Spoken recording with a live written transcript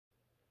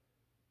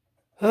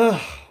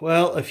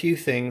Well, a few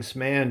things.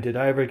 Man, did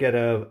I ever get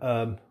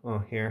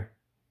oh, here.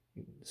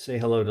 Say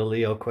hello to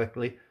Leo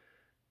quickly.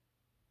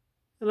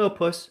 Hello,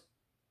 puss.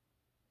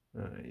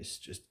 He's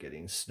just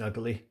getting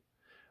snuggly.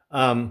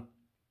 Um,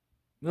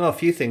 well, a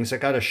few things. I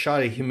got a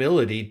shot of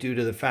humility due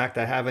to the fact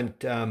I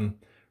haven't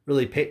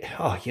really paid.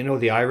 Oh,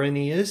 the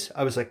irony is,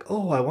 I was like,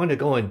 oh, I want to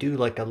go and do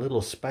like a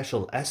little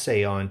special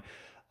essay on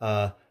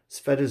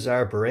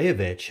Svetozar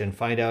Borevich and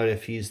find out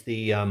if he's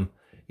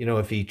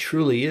if he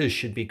truly is,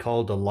 should be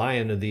called the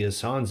Lion of the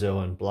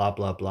Isonzo and blah,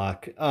 blah, blah.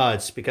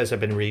 It's because I've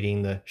been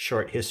reading the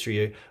short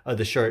history of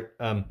the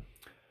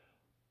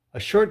a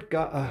short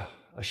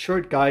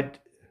guide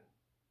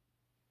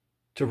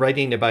to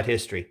writing about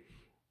history.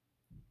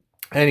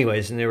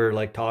 Anyways, and they were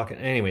like talking,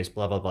 anyways,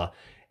 blah, blah, blah.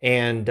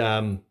 And,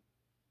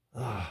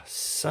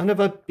 son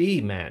of a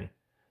bee, man.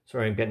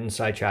 Sorry, I'm getting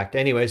sidetracked.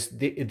 Anyways,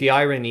 the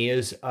irony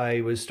is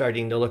I was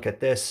starting to look at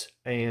this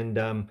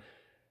and,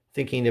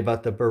 thinking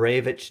about the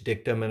Borevich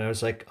dictum, and I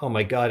was like, oh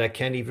my God, I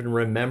can't even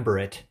remember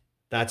it.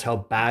 That's how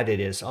bad it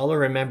is. All I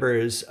remember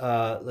is,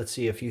 let's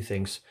see, a few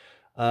things.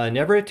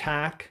 Never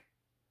attack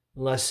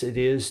unless it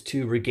is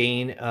to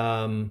regain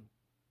a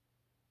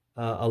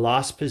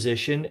lost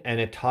position, and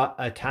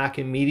attack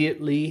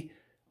immediately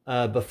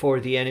before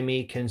the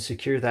enemy can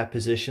secure that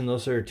position.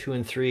 Those are 2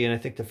 and 3, and I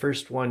think the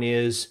first one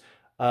is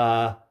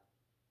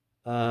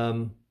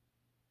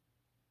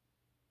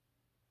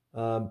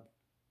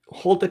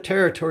hold the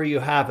territory you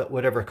have at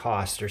whatever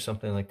cost, or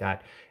something like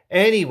that.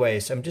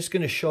 Anyways, I'm just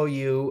going to show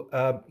you,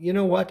 you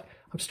know what?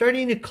 I'm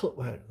starting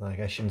to, like,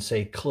 I shouldn't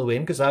say clue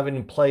in, because I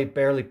haven't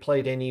barely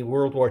played any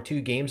World War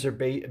II games, or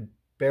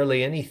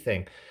barely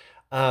anything.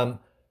 I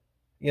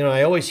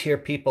always hear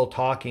people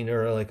talking,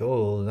 or like,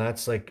 oh,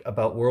 that's like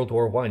about World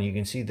War I. You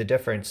can see the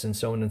difference, and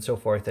so on and so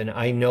forth. And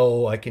I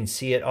know I can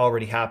see it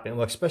already happening,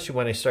 well, especially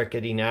when I start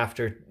getting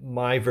after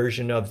my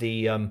version of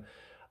the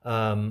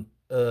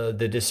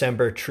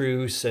December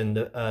truce and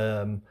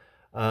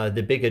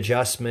the big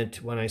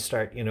adjustment, when I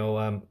start,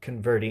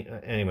 converting.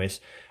 Anyways,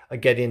 I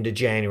get into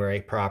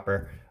January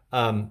proper,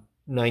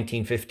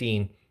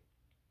 1915.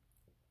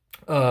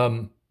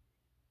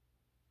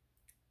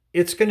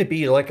 It's going to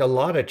be like a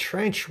lot of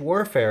trench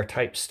warfare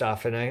type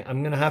stuff, and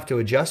I'm going to have to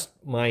adjust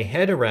my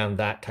head around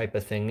that type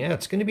of thing. Yeah,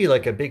 it's going to be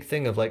like a big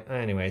thing of like,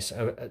 anyways,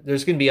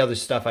 there's going to be other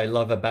stuff I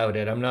love about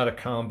it. I'm not a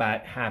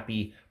combat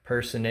happy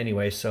person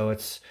anyway, so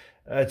it's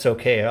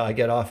okay. I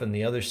get off on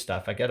the other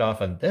stuff. I get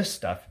off on this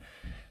stuff,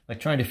 like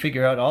trying to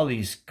figure out all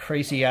these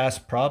crazy ass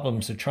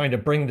problems of trying to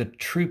bring the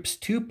troops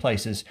to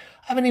places.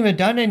 I haven't even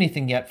done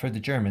anything yet for the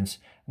Germans,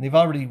 and they've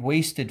already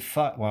wasted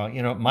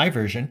my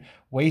version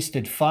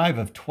wasted 5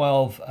 of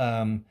 12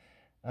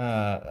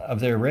 of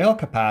their rail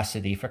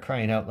capacity, for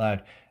crying out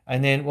loud.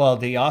 And then, well,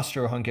 the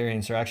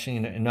Austro-Hungarians are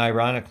actually,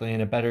 ironically, in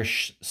a better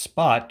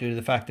spot due to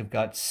the fact they've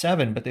got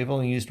 7, but they've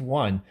only used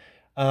 1.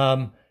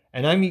 And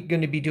I'm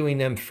going to be doing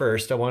them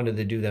first. I wanted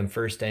to do them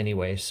first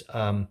anyways.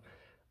 I'm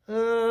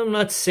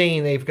not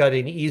saying they've got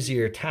an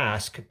easier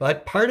task,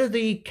 but part of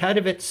the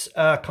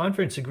Katowice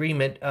conference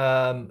agreement,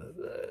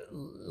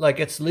 like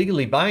it's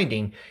legally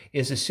binding,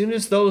 is as soon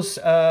as those,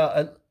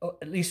 at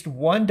least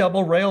one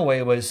double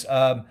railway was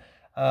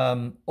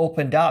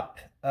opened up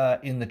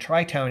in the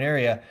Tri-Town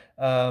area,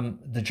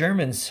 the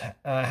Germans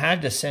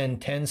had to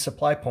send 10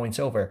 supply points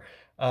over.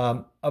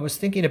 I was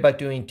thinking about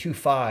doing 2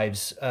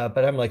 5s,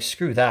 but I'm like,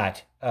 screw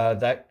that. I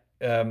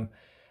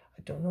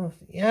don't know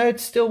yeah, it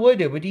still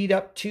would. It would eat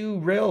up 2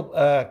 rail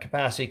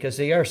capacity, because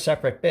they are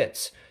separate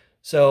bits.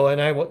 So, and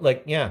I would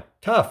like, yeah,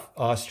 tough,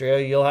 Austria.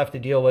 You'll have to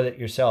deal with it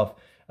yourself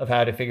of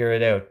how to figure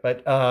it out.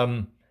 But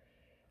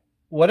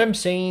what I'm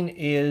saying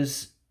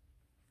is,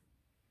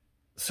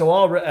 so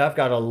I've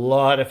got a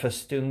lot of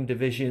festoon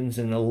divisions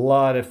and a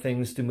lot of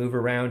things to move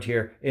around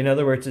here. In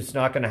other words, it's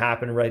not going to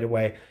happen right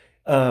away.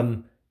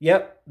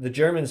 Yep, the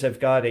Germans have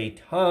got a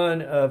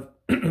ton of,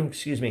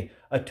 excuse me,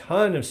 a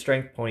ton of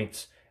strength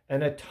points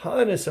and a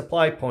ton of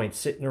supply points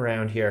sitting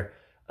around here.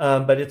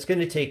 But it's going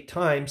to take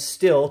time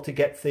still to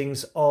get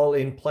things all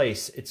in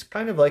place. It's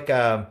kind of like,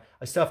 I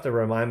still have to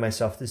remind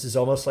myself, this is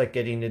almost like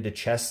getting into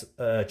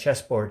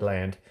chessboard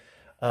land.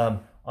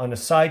 On a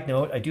side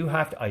note,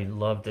 I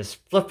love this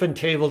flipping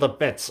table to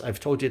bits.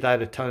 I've told you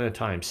that a ton of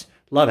times.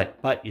 Love it.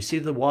 But you see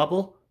the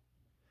wobble?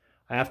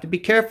 I have to be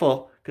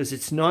careful, because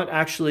it's not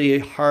actually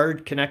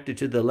hard connected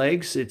to the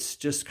legs. It's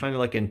just kind of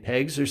like in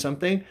pegs or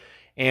something.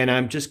 And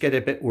I'm just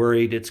getting a bit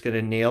worried it's going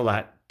to nail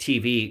that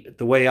TV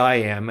the way I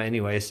am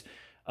anyways.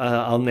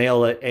 I'll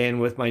nail it. And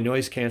with my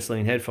noise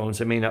canceling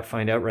headphones, I may not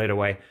find out right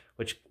away,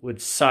 which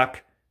would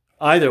suck.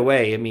 Either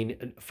way, I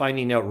mean,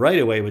 finding out right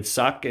away would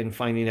suck, and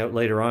finding out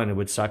later on, it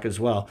would suck as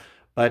well.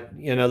 But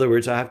in other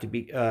words, I have to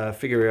be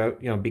figure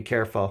out, be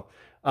careful.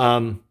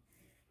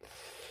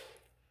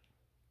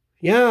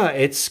 Yeah,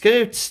 it's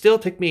gonna still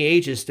take me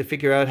ages to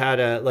figure out how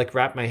to like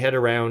wrap my head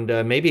around.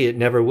 Maybe it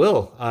never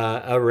will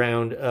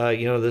around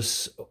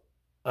this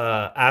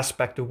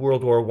aspect of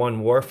World War I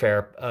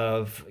warfare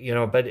of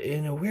but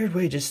in a weird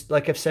way, just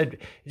like I've said,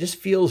 it just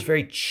feels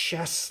very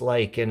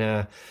chess-like in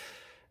a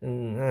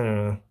And I don't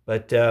know,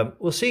 but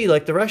we'll see.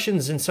 Like the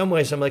Russians, in some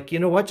ways, I'm like, you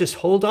know what? Just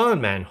hold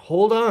on, man.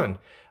 Hold on.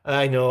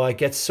 I know I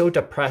get so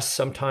depressed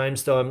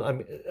sometimes,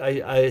 though.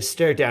 I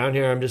stare down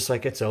here. I'm just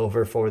like, it's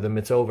over for them.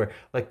 It's over.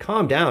 Like,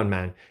 calm down,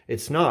 man.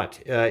 It's not.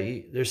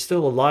 There's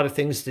still a lot of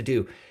things to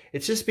do.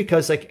 It's just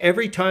because, like,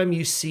 every time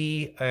you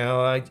see,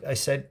 I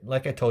said,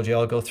 like I told you,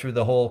 I'll go through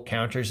the whole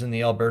counters and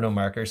the Alberto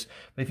markers.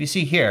 But if you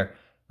see here,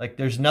 like,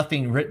 there's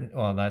nothing written.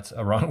 Well, that's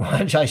a wrong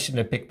one. I shouldn't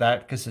have picked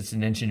that because it's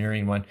an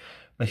engineering one.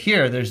 But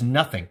here, there's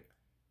nothing.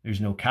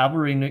 There's no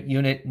cavalry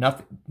unit,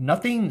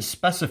 nothing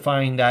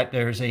specifying that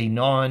there's a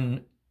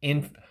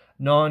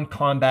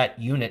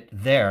non-combat unit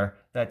there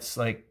that's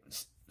like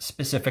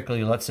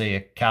specifically, let's say,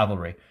 a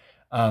cavalry.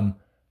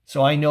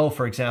 So I know,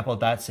 for example,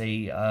 that's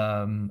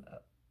Meandering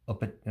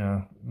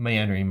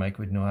Mike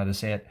would know how to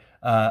say it,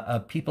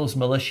 a People's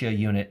Militia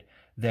unit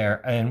there,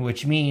 and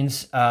which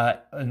means,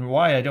 and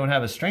why I don't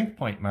have a strength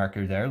point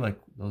marker there, like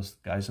those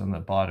guys on the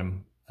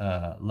bottom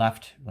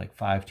left, like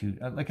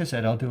 5-2. Like I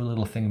said, I'll do a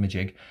little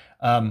thingamajig.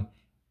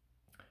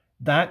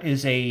 That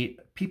is a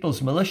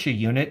People's Militia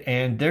unit,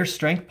 and their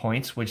strength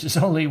points, which is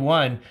only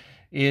one,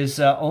 is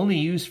only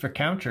used for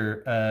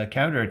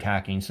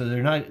counterattacking. So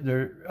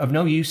they're of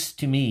no use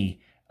to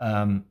me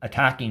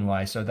attacking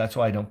wise. So that's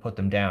why I don't put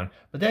them down.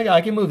 But then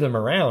I can move them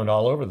around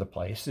all over the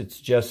place. It's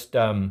just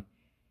you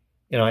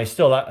know, I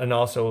still, and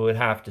also would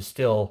have to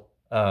still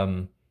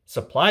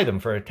supply them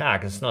for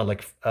attack. It's not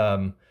like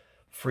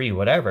free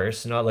whatever.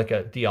 It's not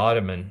like the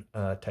Ottoman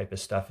type of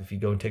stuff. If you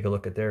go and take a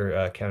look at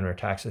their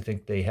counterattacks, I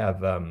think they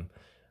have,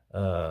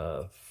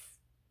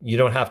 you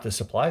don't have to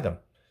supply them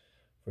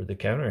for the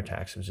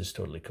counterattacks, which is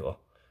totally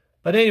cool.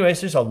 But anyways,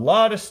 there's a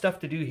lot of stuff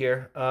to do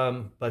here.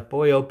 But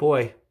boy, oh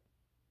boy.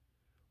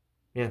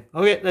 Yeah,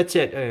 okay, that's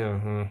it.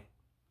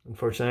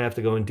 Unfortunately, I have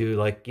to go and do,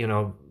 like, you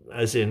know,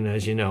 as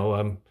you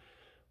know,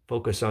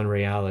 focus on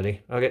reality.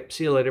 Okay,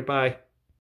 see you later, bye.